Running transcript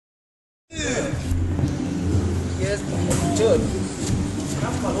chơi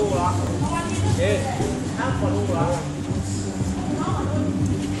nắp vào lu đó nắp vào lu đó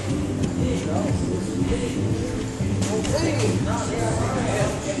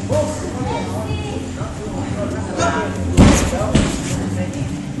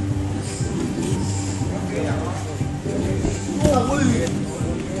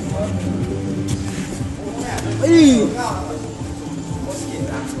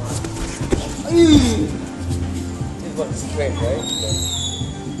This one's straight, right?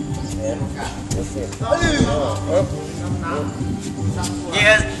 Yeah. That's it. Up.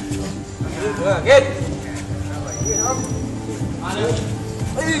 Yes. Good.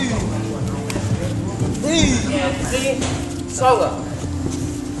 Yeah, see? Stronger.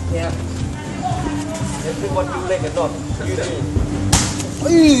 Yeah. Everyone do leg and not. You do.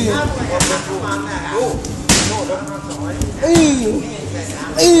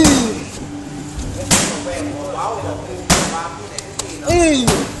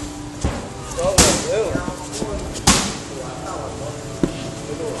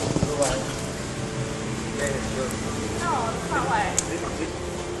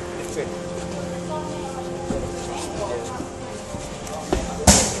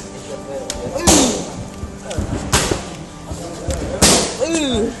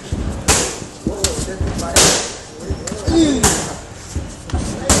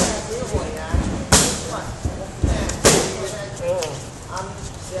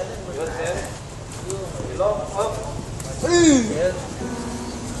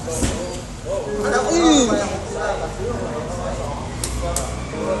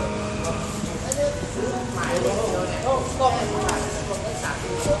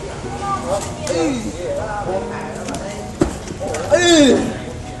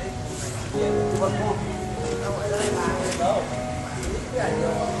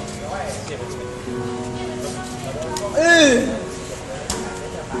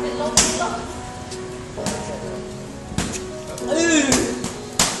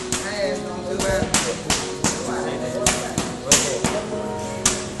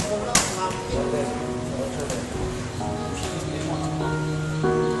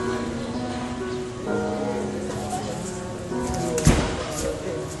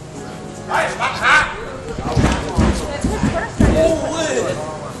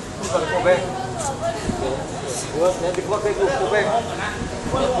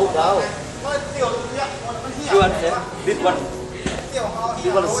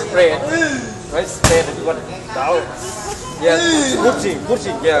 This one straight, right? Straight. This one down. Yes,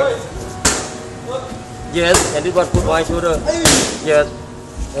 pushing. Yeah. Yes, and this one put wide shoulder. Yes,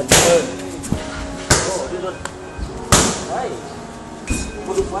 and turn. Oh, this one. Right.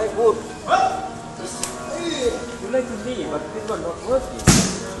 Put wide foot. You like to knee, but this one not working.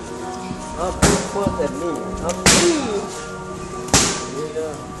 Up first and knee. Up.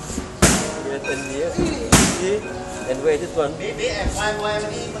 Yes, and yes. See? And where this one? Yes,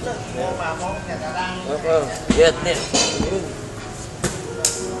 yes.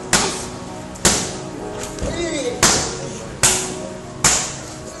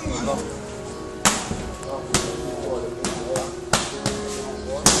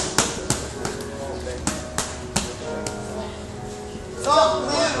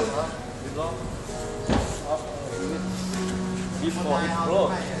 Before it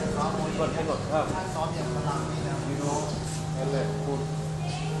close, this one cannot come. And left foot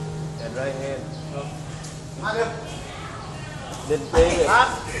and right hand. Then take it.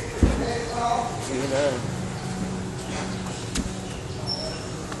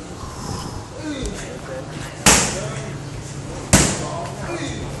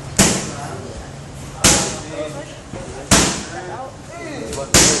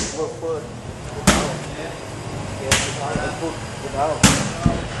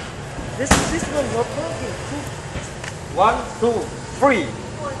 This one not working. 1, 2, 3.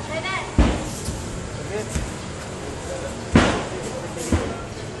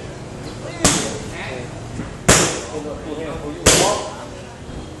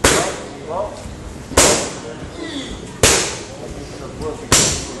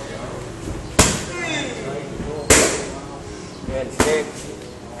 And take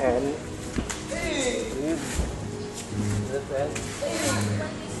and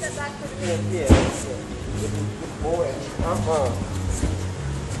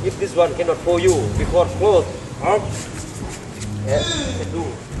if this one cannot for you because close up and do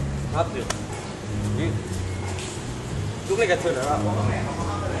up this. Look like a turn around.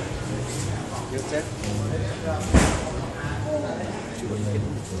 You check.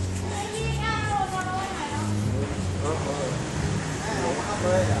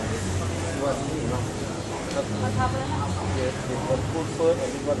 มาทำแล้วนะ Yes, this one pull first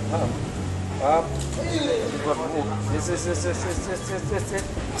and this one up. Up. This one move. Yes.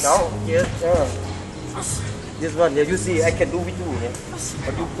 Now, yes. This one, yeah, you see, I can do with you, yeah.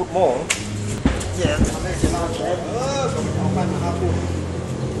 But you put more. Yes.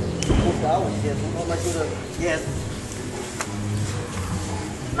 You put down. Yes, on my shoulder. Yes.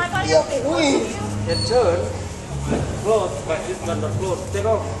 My body. Then turn. Close, but this one not close. Take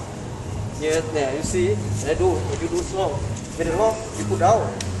off. Yes, there, you see. I do. If you do slow. When it's long, you put down.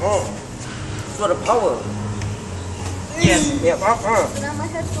 It's for the power. Yes. Yeah, up. Now my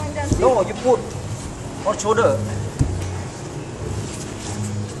head's going down. No, you put on shoulder.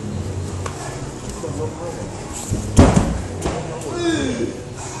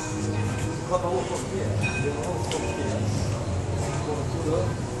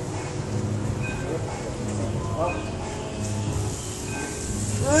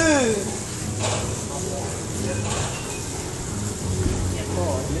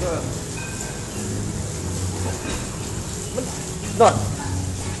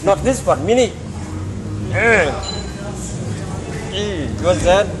 Not this one, mini. You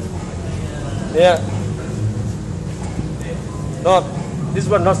understand? Yeah. Not this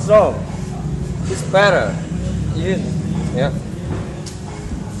one, not strong. It's better. Yeah.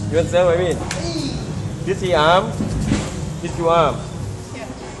 You understand what I mean? This the arm. This your arm. Yeah.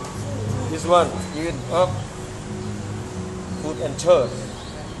 This one, you up, foot and turn.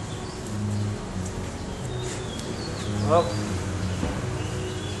 Up.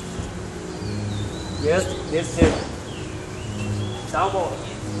 Yes, this is down more.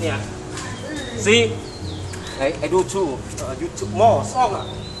 Yeah. See, I do two. You took more stronger.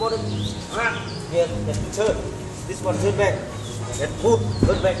 Yes, and turn. This one turn back and put.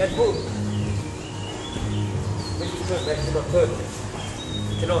 Turn back and put. When you turn back, you don't turn.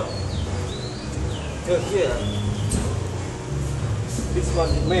 Cannot. Turn here. This one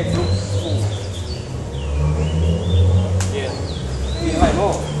it may look full. Yeah. Behind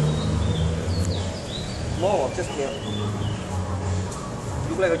more, just here.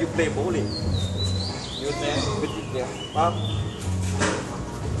 Look like you play bowling. You there with it there. Up.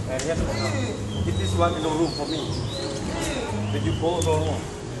 And yes, if this one no room for me. When you go no room.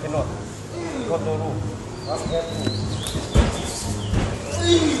 Cannot. Got no room. Up here too.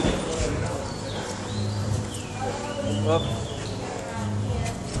 Up.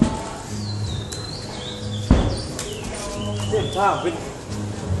 Same time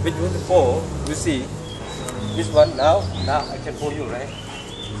when you want to fall, you see this one now I can pull you, right?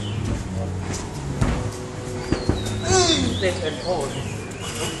 Step and pull.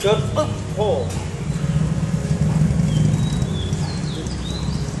 Just pull.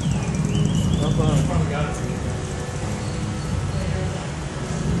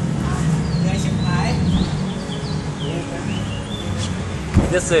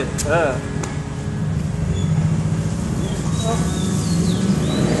 That's it.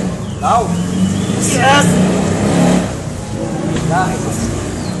 Now. Yes. Nice.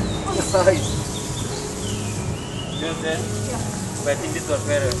 You understand? Yeah. But I think this was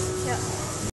better. Yeah.